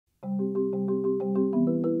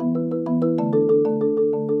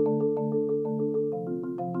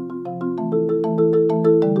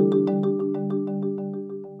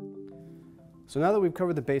So now that we've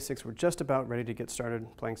covered the basics, we're just about ready to get started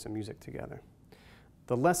playing some music together.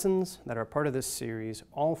 The lessons that are part of this series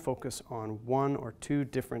all focus on one or two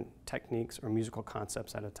different techniques or musical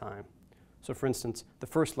concepts at a time. So for instance, the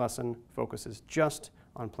first lesson focuses just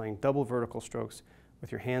on playing double vertical strokes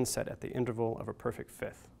with your hands set at the interval of a perfect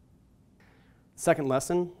fifth. Second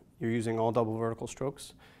lesson, you're using all double vertical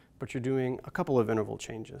strokes, but you're doing a couple of interval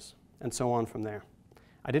changes, and so on from there.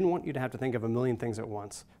 I didn't want you to have to think of a million things at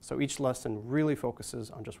once, so each lesson really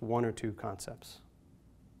focuses on just one or two concepts.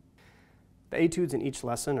 The etudes in each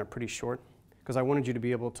lesson are pretty short because I wanted you to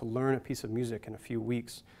be able to learn a piece of music in a few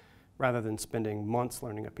weeks rather than spending months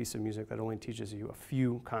learning a piece of music that only teaches you a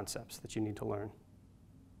few concepts that you need to learn.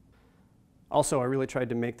 Also, I really tried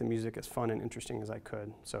to make the music as fun and interesting as I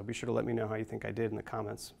could, so be sure to let me know how you think I did in the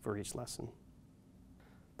comments for each lesson.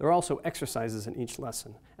 There are also exercises in each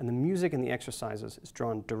lesson, and the music in the exercises is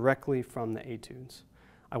drawn directly from the etudes.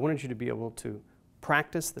 I wanted you to be able to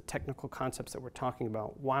practice the technical concepts that we're talking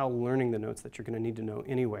about while learning the notes that you're going to need to know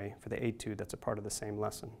anyway for the etude that's a part of the same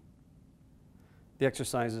lesson. The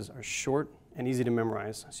exercises are short and easy to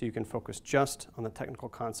memorize, so you can focus just on the technical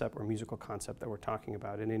concept or musical concept that we're talking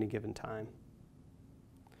about at any given time.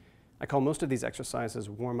 I call most of these exercises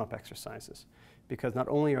warm-up exercises because not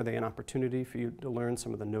only are they an opportunity for you to learn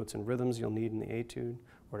some of the notes and rhythms you'll need in the etude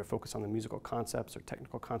or to focus on the musical concepts or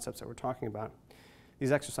technical concepts that we're talking about,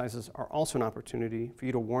 these exercises are also an opportunity for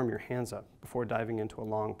you to warm your hands up before diving into a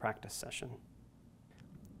long practice session.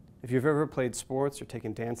 If you've ever played sports or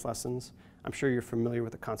taken dance lessons, I'm sure you're familiar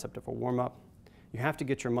with the concept of a warm-up. You have to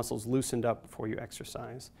get your muscles loosened up before you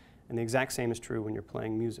exercise, and the exact same is true when you're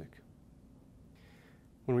playing music.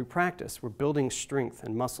 When we practice, we're building strength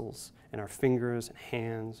and muscles in our fingers and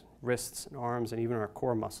hands, wrists and arms, and even our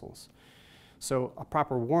core muscles. So a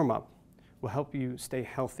proper warm-up will help you stay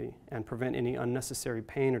healthy and prevent any unnecessary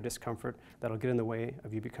pain or discomfort that'll get in the way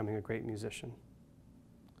of you becoming a great musician.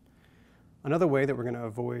 Another way that we're going to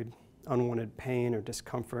avoid unwanted pain or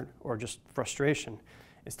discomfort or just frustration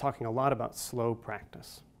is talking a lot about slow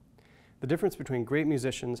practice. The difference between great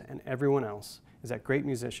musicians and everyone else is that great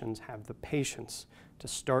musicians have the patience to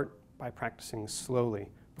start by practicing slowly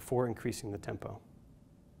before increasing the tempo.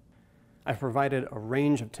 I've provided a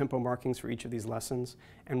range of tempo markings for each of these lessons,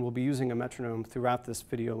 and we'll be using a metronome throughout this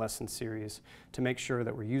video lesson series to make sure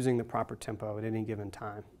that we're using the proper tempo at any given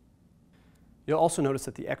time. You'll also notice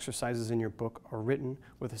that the exercises in your book are written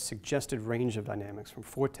with a suggested range of dynamics from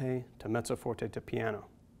forte to mezzo forte to piano.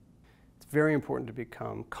 It's very important to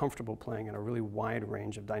become comfortable playing at a really wide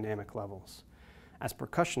range of dynamic levels. As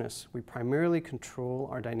percussionists, we primarily control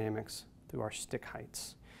our dynamics through our stick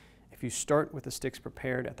heights. If you start with the sticks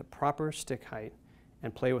prepared at the proper stick height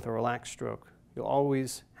and play with a relaxed stroke, you'll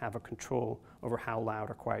always have a control over how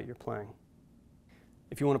loud or quiet you're playing.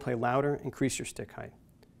 If you want to play louder, increase your stick height.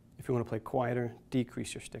 If you want to play quieter,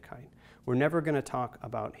 decrease your stick height. We're never going to talk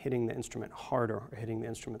about hitting the instrument harder or hitting the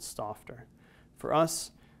instrument softer. For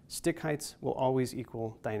us, stick heights will always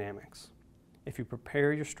equal dynamics. If you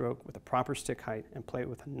prepare your stroke with a proper stick height and play it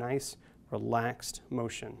with a nice, relaxed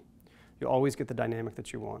motion, you'll always get the dynamic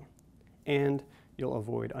that you want. And you'll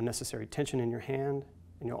avoid unnecessary tension in your hand,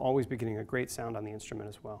 and you'll always be getting a great sound on the instrument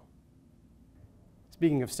as well.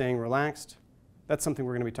 Speaking of staying relaxed, that's something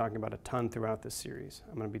we're going to be talking about a ton throughout this series.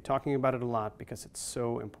 I'm going to be talking about it a lot because it's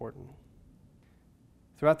so important.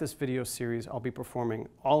 Throughout this video series, I'll be performing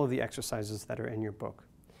all of the exercises that are in your book.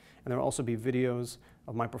 And there will also be videos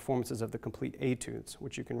of my performances of the complete etudes,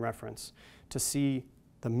 which you can reference to see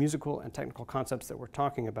the musical and technical concepts that we're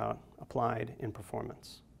talking about applied in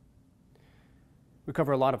performance. We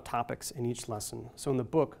cover a lot of topics in each lesson, so in the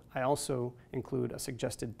book, I also include a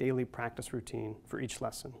suggested daily practice routine for each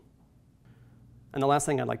lesson. And the last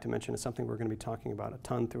thing I'd like to mention is something we're going to be talking about a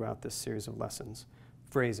ton throughout this series of lessons: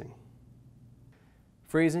 phrasing.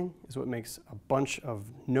 Phrasing is what makes a bunch of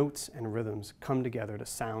notes and rhythms come together to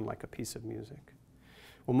sound like a piece of music.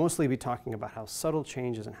 We'll mostly be talking about how subtle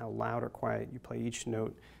changes in how loud or quiet you play each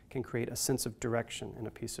note can create a sense of direction in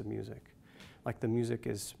a piece of music, like the music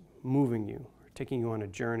is moving you, or taking you on a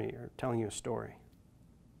journey, or telling you a story.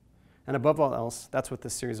 And above all else, that's what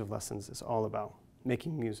this series of lessons is all about: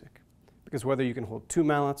 making music. Because whether you can hold 2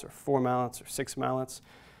 mallets or 4 mallets or 6 mallets,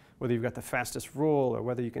 whether you've got the fastest roll or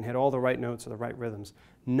whether you can hit all the right notes or the right rhythms,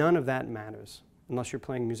 none of that matters unless you're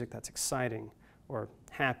playing music that's exciting or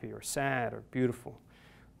happy or sad or beautiful,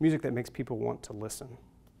 music that makes people want to listen.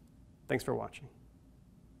 Thanks for watching.